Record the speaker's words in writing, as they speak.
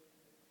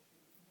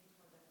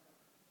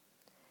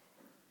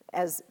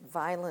As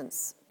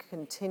violence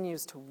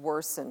continues to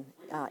worsen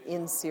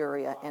in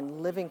Syria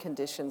and living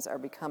conditions are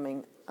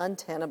becoming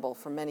untenable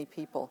for many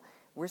people,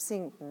 we're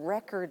seeing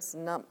records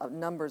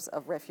numbers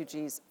of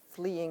refugees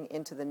fleeing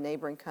into the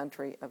neighboring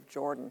country of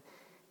Jordan.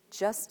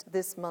 Just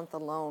this month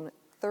alone,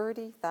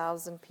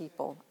 30,000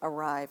 people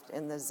arrived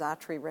in the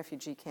Zatri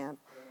refugee camp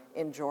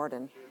in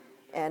Jordan,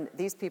 and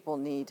these people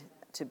need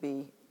to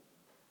be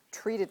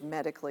treated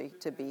medically,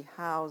 to be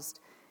housed,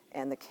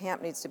 and the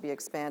camp needs to be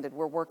expanded.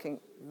 We're working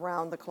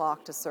round the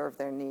clock to serve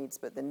their needs,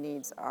 but the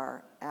needs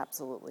are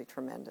absolutely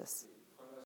tremendous.